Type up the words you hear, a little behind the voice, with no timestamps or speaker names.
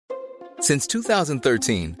Since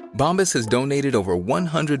 2013, Bombas has donated over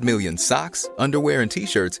 100 million socks, underwear, and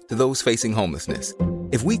T-shirts to those facing homelessness.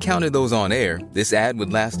 If we counted those on air, this ad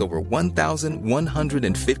would last over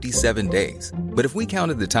 1,157 days. But if we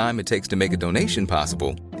counted the time it takes to make a donation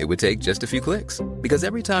possible, it would take just a few clicks. Because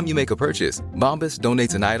every time you make a purchase, Bombas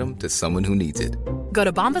donates an item to someone who needs it. Go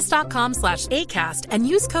to bombas.com/ACAST and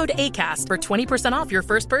use code ACAST for 20% off your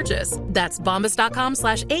first purchase. That's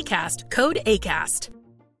bombas.com/ACAST, code ACAST.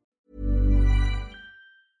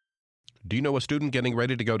 Do you know a student getting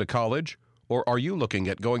ready to go to college? Or are you looking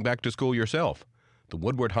at going back to school yourself? The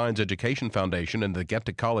Woodward Hines Education Foundation and the Get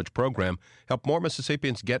to College program help more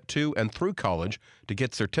Mississippians get to and through college to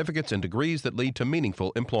get certificates and degrees that lead to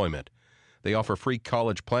meaningful employment. They offer free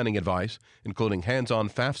college planning advice, including hands-on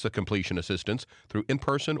FAFSA completion assistance through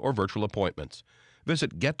in-person or virtual appointments.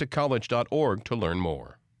 Visit gettocollege.org to learn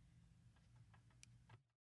more.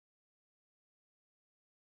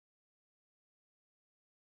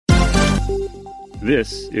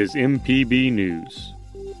 This is MPB News.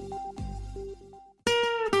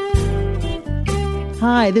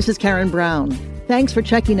 Hi, this is Karen Brown. Thanks for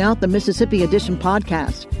checking out the Mississippi Edition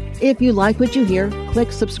podcast. If you like what you hear,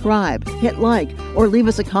 click subscribe, hit like, or leave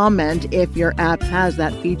us a comment if your app has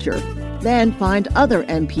that feature. Then find other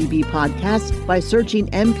MPB podcasts by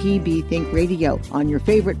searching MPB Think Radio on your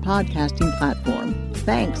favorite podcasting platform.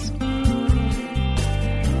 Thanks.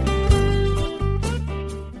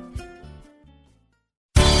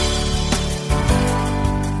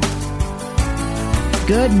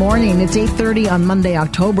 Good morning. It's 8:30 on Monday,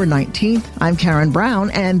 October 19th. I'm Karen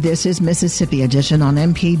Brown, and this is Mississippi Edition on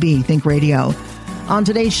MPB Think Radio. On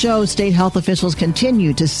today's show, state health officials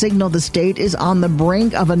continue to signal the state is on the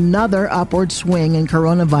brink of another upward swing in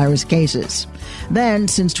coronavirus cases. Then,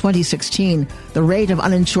 since 2016, the rate of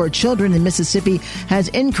uninsured children in Mississippi has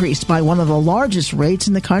increased by one of the largest rates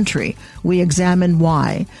in the country. We examine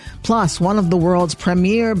why. Plus, one of the world's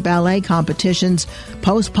premier ballet competitions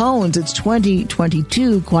postpones its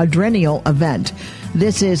 2022 quadrennial event.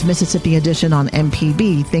 This is Mississippi Edition on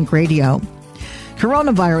MPB Think Radio.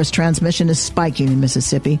 Coronavirus transmission is spiking in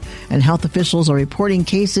Mississippi, and health officials are reporting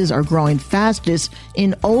cases are growing fastest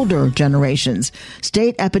in older generations.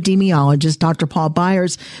 State epidemiologist Dr. Paul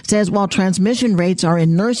Byers says while transmission rates are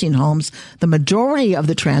in nursing homes, the majority of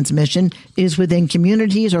the transmission is within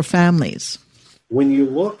communities or families. When you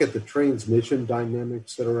look at the transmission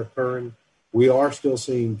dynamics that are occurring, we are still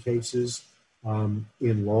seeing cases in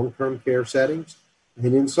long-term care settings,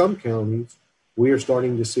 and in some counties, we are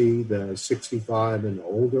starting to see the 65 and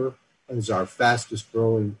older as our fastest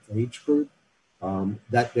growing age group.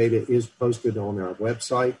 That data is posted on our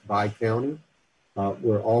website by county.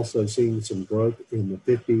 We're also seeing some growth in the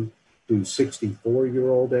 50 to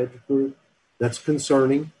 64-year-old age group. That's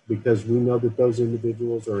concerning because we know that those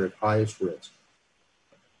individuals are at highest risk.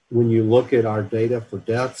 When you look at our data for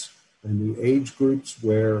deaths and the age groups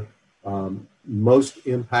where most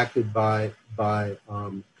impacted by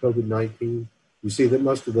COVID-19, you see that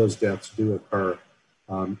most of those deaths do occur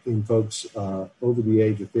in folks over the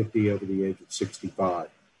age of 50, over the age of 65.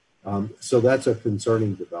 So that's a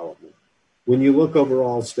concerning development. When you look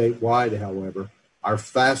overall statewide, however, our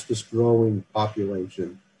fastest growing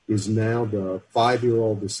population is now the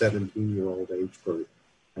 5-year-old to 17-year-old age group,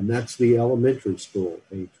 and that's the elementary school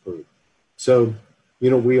age group. So,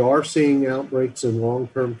 we are seeing outbreaks in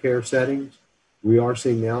long-term care settings. We are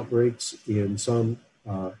seeing outbreaks in some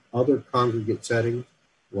other congregate settings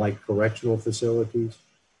like correctional facilities,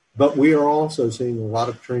 but we are also seeing a lot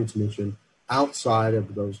of transmission outside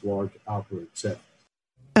of those large outbreak settings.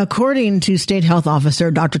 According to State Health Officer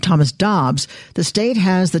Dr. Thomas Dobbs, the state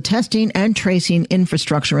has the testing and tracing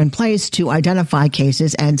infrastructure in place to identify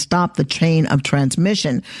cases and stop the chain of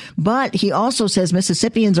transmission. But he also says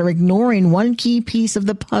Mississippians are ignoring one key piece of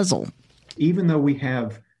the puzzle. Even though we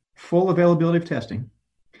have full availability of testing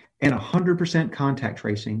and 100% contact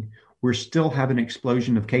tracing, we're still having an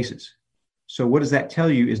explosion of cases. So what does that tell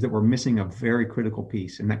you is that we're missing a very critical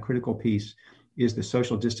piece, and that critical piece is the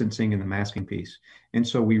social distancing and the masking piece. And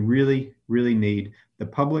so we really, really need the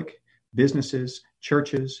public, businesses,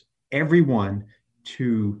 churches, everyone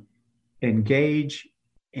to engage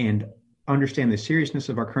and understand the seriousness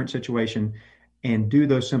of our current situation and do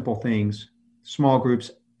those simple things. Small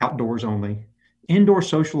groups, outdoors only. Indoor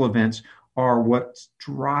social events are what's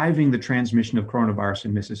driving the transmission of coronavirus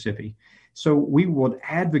in Mississippi. So we would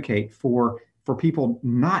advocate for people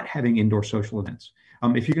not having indoor social events.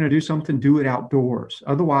 If you're going to do something, do it outdoors.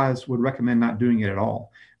 Otherwise, would recommend not doing it at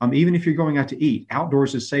all. Even if you're going out to eat,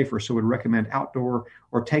 outdoors is safer, so would recommend outdoor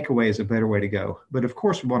or takeaway is a better way to go. But of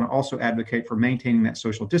course, we want to also advocate for maintaining that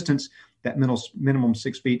social distance, that minimum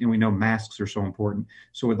 6 feet, and we know masks are so important.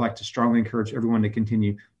 So we'd like to strongly encourage everyone to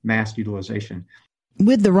continue mask utilization.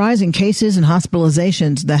 With the rising cases and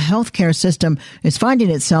hospitalizations, the healthcare system is finding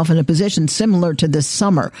itself in a position similar to this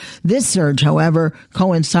summer. This surge, however,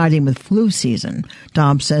 coinciding with flu season.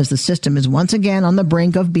 Dobbs says the system is once again on the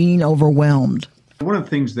brink of being overwhelmed. One of the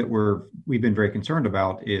things that we've been very concerned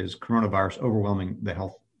about is coronavirus overwhelming the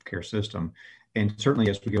healthcare system. And certainly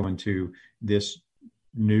as we go into this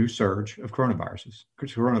new surge of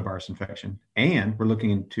coronavirus infection, and we're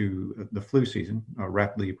looking into the flu season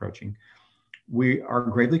rapidly approaching, we are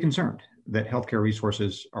greatly concerned that healthcare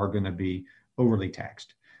resources are going to be overly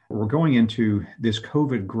taxed. We're going into this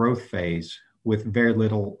COVID growth phase with very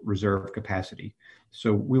little reserve capacity.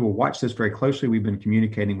 So we will watch this very closely. We've been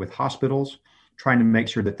communicating with hospitals, trying to make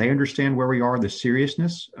sure that they understand where we are, the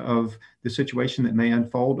seriousness of the situation that may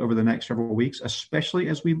unfold over the next several weeks, especially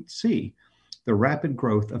as we see the rapid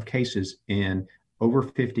growth of cases in over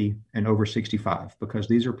 50 and over 65, because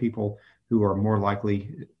these are people who are more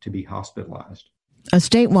likely to be hospitalized. A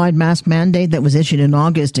statewide mask mandate that was issued in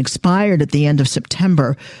August expired at the end of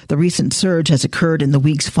September. The recent surge has occurred in the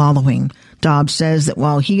weeks following. Dobbs says that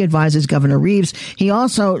while he advises Governor Reeves, he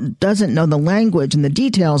also doesn't know the language and the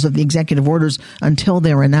details of the executive orders until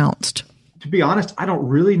they're announced. To be honest, I don't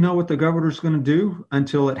really know what the governor's going to do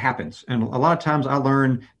until it happens. And a lot of times I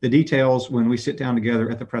learn the details when we sit down together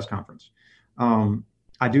at the press conference.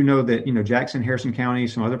 I do know that, Jackson, Harrison County,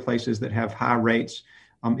 some other places that have high rates,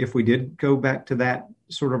 if we did go back to that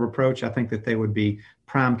sort of approach, I think that they would be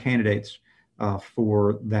prime candidates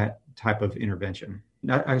for that type of intervention.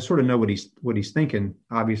 I sort of know what he's thinking,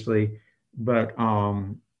 obviously, but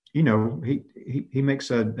he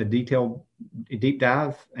makes a deep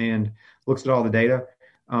dive and looks at all the data.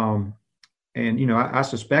 I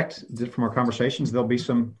suspect that from our conversations there'll be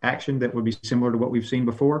some action that would be similar to what we've seen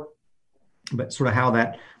before, but sort of how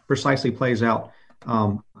that precisely plays out,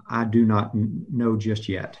 I do not know just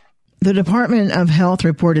yet. The Department of Health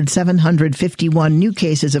reported 751 new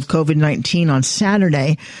cases of COVID-19 on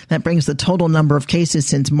Saturday. That brings the total number of cases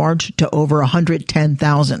since March to over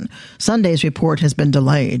 110,000. Sunday's report has been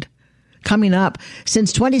delayed. Coming up,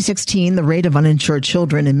 since 2016, the rate of uninsured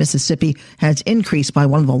children in Mississippi has increased by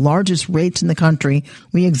one of the largest rates in the country.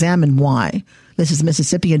 We examine why. This is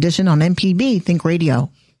Mississippi Edition on MPB Think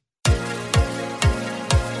Radio.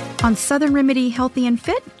 On Southern Remedy Healthy and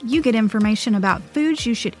Fit, you get information about foods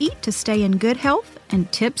you should eat to stay in good health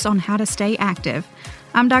and tips on how to stay active.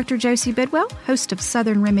 I'm Dr. Josie Bidwell, host of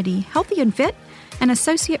Southern Remedy Healthy and Fit, and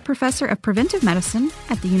Associate Professor of Preventive Medicine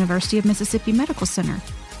at the University of Mississippi Medical Center.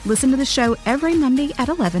 Listen to the show every Monday at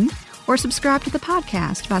 11 or subscribe to the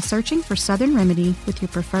podcast by searching for Southern Remedy with your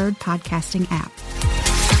preferred podcasting app.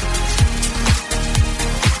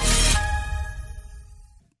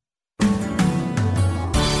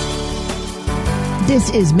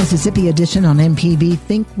 This is Mississippi Edition on MPB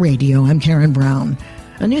Think Radio. I'm Karen Brown.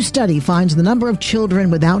 A new study finds the number of children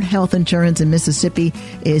without health insurance in Mississippi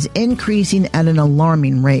is increasing at an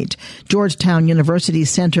alarming rate. Georgetown University's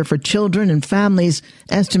Center for Children and Families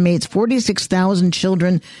estimates 46,000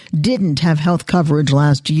 children didn't have health coverage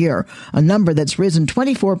last year, a number that's risen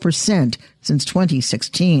 24% since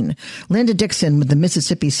 2016. Linda Dixon with the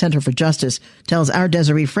Mississippi Center for Justice tells our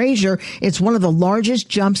Desiree Frazier it's one of the largest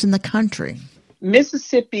jumps in the country.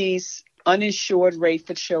 Mississippi's uninsured rate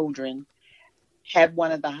for children had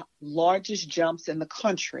one of the largest jumps in the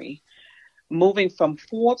country, moving from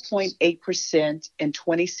 4.8% in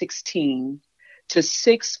 2016 to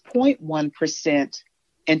 6.1%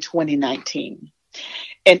 in 2019.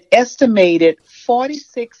 An estimated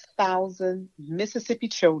 46,000 Mississippi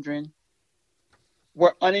children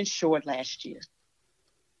were uninsured last year,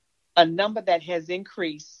 a number that has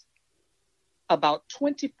increased about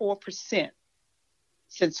 24%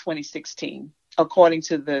 since 2016, according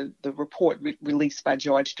to the report released by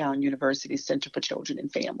Georgetown University Center for Children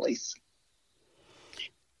and Families.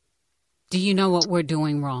 Do you know what we're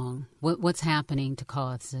doing wrong? What's happening to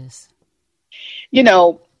cause this?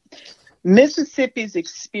 Mississippi's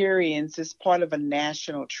experience is part of a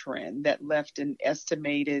national trend that left an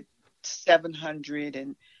estimated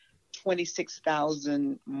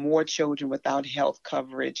 726,000 more children without health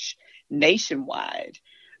coverage nationwide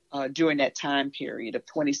during that time period of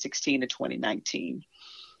 2016 to 2019.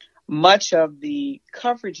 Much of the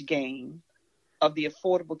coverage gain of the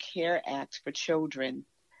Affordable Care Act for children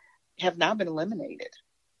have now been eliminated.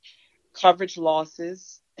 Coverage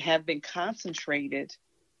losses have been concentrated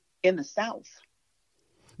in the South.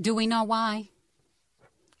 Do we know why?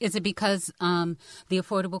 Is it because the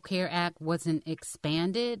Affordable Care Act wasn't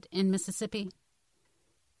expanded in Mississippi?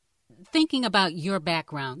 Thinking about your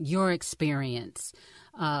background, your experience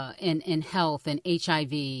in health and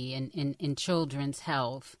HIV and in children's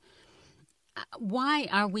health, why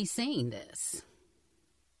are we seeing this?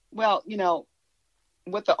 Well,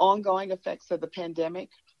 with the ongoing effects of the pandemic,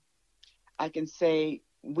 I can say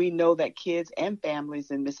we know that kids and families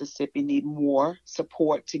in Mississippi need more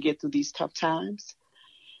support to get through these tough times.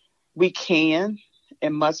 We can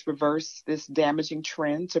and must reverse this damaging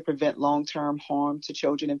trend to prevent long-term harm to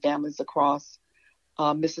children and families across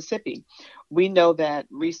Mississippi. We know that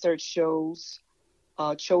research shows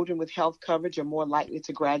children with health coverage are more likely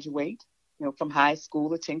to graduate, from high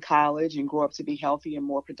school, attend college, and grow up to be healthy and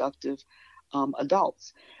more productive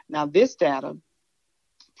adults. Now, this data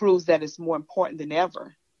proves that it's more important than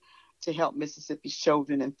ever to help Mississippi's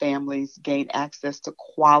children and families gain access to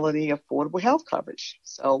quality, affordable health coverage.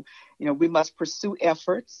 So, we must pursue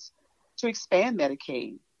efforts to expand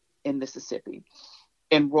Medicaid in Mississippi,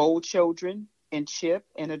 enroll children in CHIP,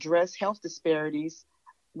 and address health disparities,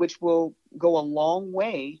 which will go a long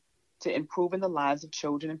way to improving the lives of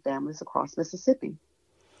children and families across Mississippi.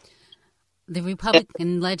 The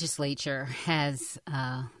Republican legislature has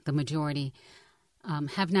the majority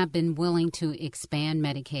have not been willing to expand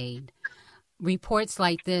Medicaid. Reports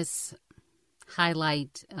like this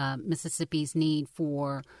highlight Mississippi's need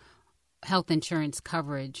for health insurance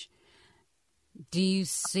coverage. Do you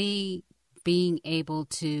see being able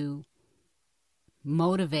to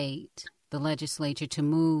motivate the legislature to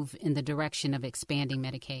move in the direction of expanding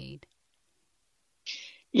Medicaid?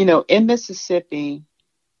 In Mississippi,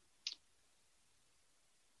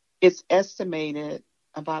 it's estimated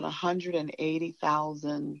about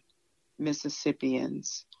 180,000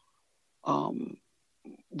 Mississippians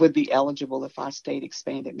would be eligible if our state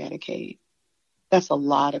expanded Medicaid. That's a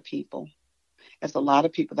lot of people. That's a lot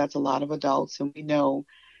of people. That's a lot of adults. And we know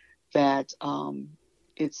that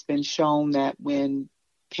it's been shown that when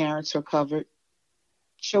parents are covered,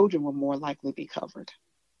 children will more likely be covered.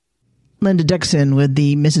 Linda Dixon with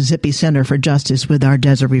the Mississippi Center for Justice with our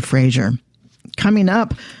Desiree Frazier. Coming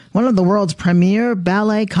up, one of the world's premier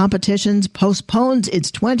ballet competitions postpones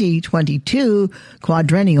its 2022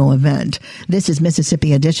 quadrennial event. This is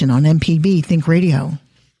Mississippi Edition on MPB Think Radio.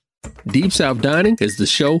 Deep South Dining is the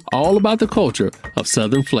show all about the culture of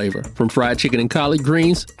Southern flavor, from fried chicken and collard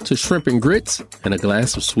greens to shrimp and grits and a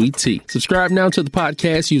glass of sweet tea. Subscribe now to the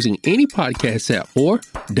podcast using any podcast app or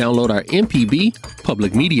download our MPB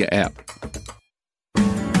public media app.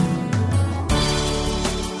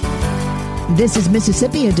 This is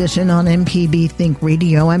Mississippi Edition on MPB Think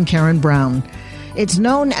Radio. I'm Karen Brown. It's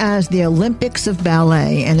known as the Olympics of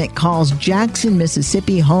Ballet, and it calls Jackson,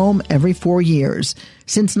 Mississippi home every 4 years.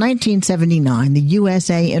 Since 1979, the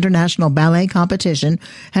USA International Ballet Competition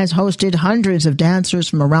has hosted hundreds of dancers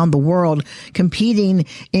from around the world competing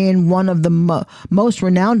in one of the most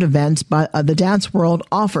renowned events the dance world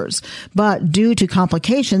offers. But due to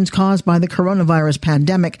complications caused by the coronavirus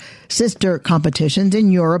pandemic, sister competitions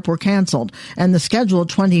in Europe were canceled, and the scheduled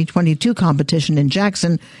 2022 competition in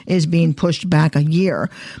Jackson is being pushed back a year.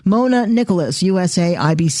 Mona Nicholas, USA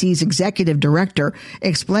IBC's executive director,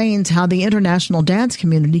 explains how the international dance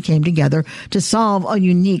community came together to solve a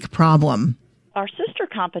unique problem. Our sister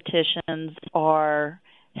competitions are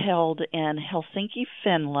held in Helsinki,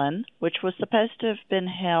 Finland, which was supposed to have been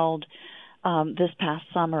held this past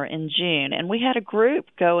summer in June. And we had a group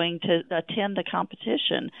going to attend the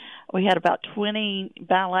competition. We had about 20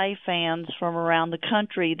 ballet fans from around the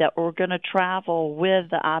country that were going to travel with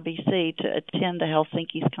the IBC to attend the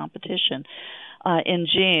Helsinki's competition in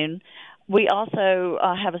June. We also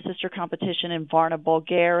have a sister competition in Varna,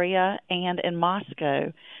 Bulgaria, and in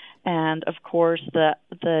Moscow. And, of course,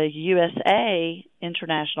 the USA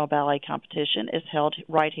International Ballet Competition is held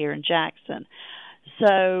right here in Jackson.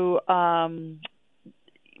 So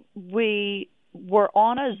we were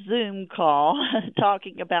on a Zoom call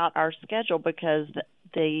talking about our schedule because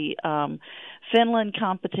the Finland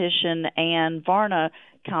competition and Varna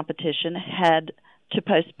competition had to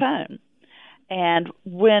postpone. And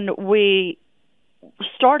when we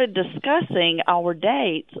started discussing our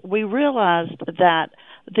dates, we realized that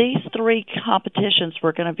these three competitions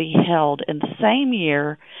were going to be held in the same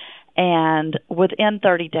year and within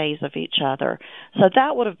 30 days of each other. So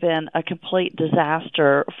that would have been a complete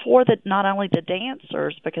disaster for not only the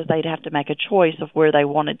dancers, because they'd have to make a choice of where they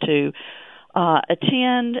wanted to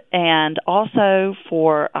attend, and also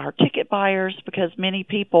for our ticket buyers, because many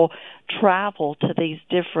people travel to these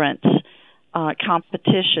different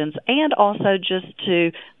competitions, and also just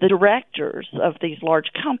to the directors of these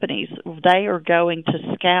large companies. They are going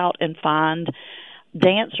to scout and find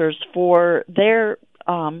dancers for their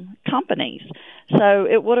companies. So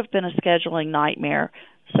it would have been a scheduling nightmare.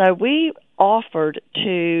 So we offered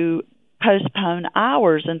to postpone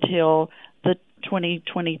ours until the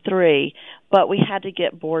 2023, but we had to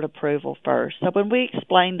get board approval first. So when we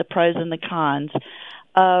explained the pros and the cons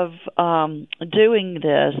of doing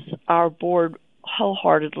this, our board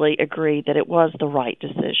wholeheartedly agreed that it was the right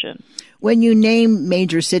decision. When you name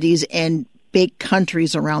major cities and big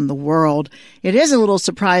countries around the world, it is a little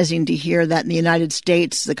surprising to hear that in the United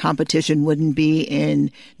States the competition wouldn't be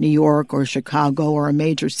in New York or Chicago or a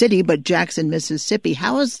major city, but Jackson, Mississippi.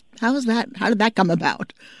 How is that? How did that come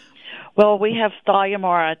about? Well, we have Thalia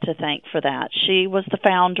Mara to thank for that. She was the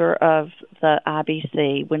founder of the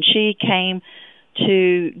IBC. When she came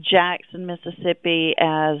to Jackson, Mississippi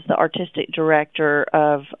as the artistic director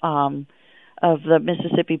of the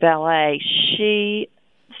Mississippi Ballet, she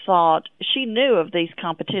knew of these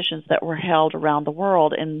competitions that were held around the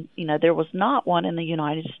world, and there was not one in the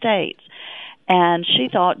United States. And she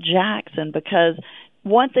thought Jackson, because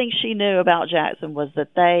one thing she knew about Jackson was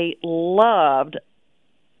that they loved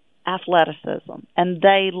athleticism and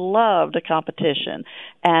they loved a competition.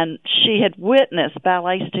 And she had witnessed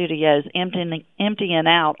ballet studios emptying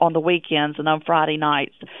out on the weekends and on Friday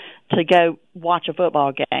nights to go watch a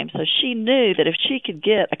football game. So she knew that if she could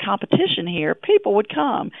get a competition here, people would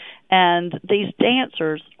come. And these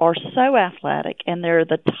dancers are so athletic, and they're at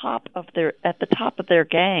the top of their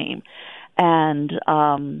game. And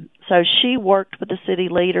so she worked with the city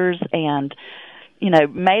leaders and,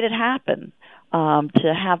 made it happen.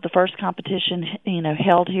 To have the first competition,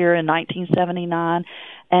 held here in 1979,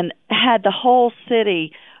 and had the whole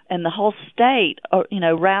city and the whole state,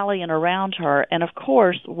 rallying around her. And of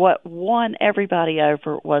course, what won everybody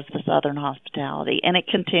over was the Southern hospitality, and it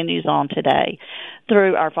continues on today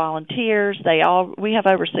through our volunteers. We have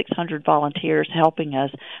over 600 volunteers helping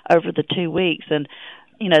us over the 2 weeks, and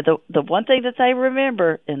the one thing that they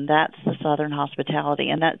remember, and that's the Southern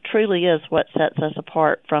hospitality, and that truly is what sets us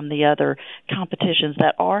apart from the other competitions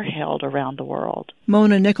that are held around the world.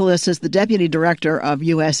 Mona Nicholas is the Deputy Director of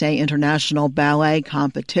USA International Ballet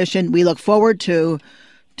Competition. We look forward to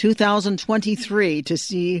 2023 to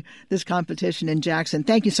see this competition in Jackson.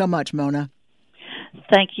 Thank you so much, Mona.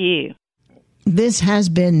 Thank you. This has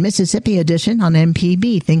been Mississippi Edition on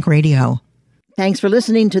MPB Think Radio. Thanks for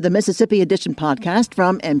listening to the Mississippi Edition podcast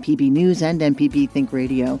from MPB News and MPB Think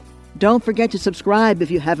Radio. Don't forget to subscribe if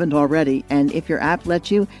you haven't already, and if your app lets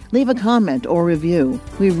you, leave a comment or review.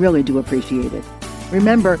 We really do appreciate it.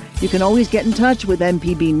 Remember, you can always get in touch with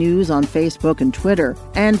MPB News on Facebook and Twitter,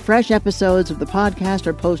 and fresh episodes of the podcast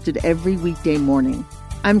are posted every weekday morning.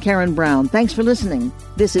 I'm Karen Brown. Thanks for listening.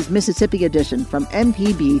 This is Mississippi Edition from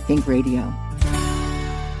MPB Think Radio.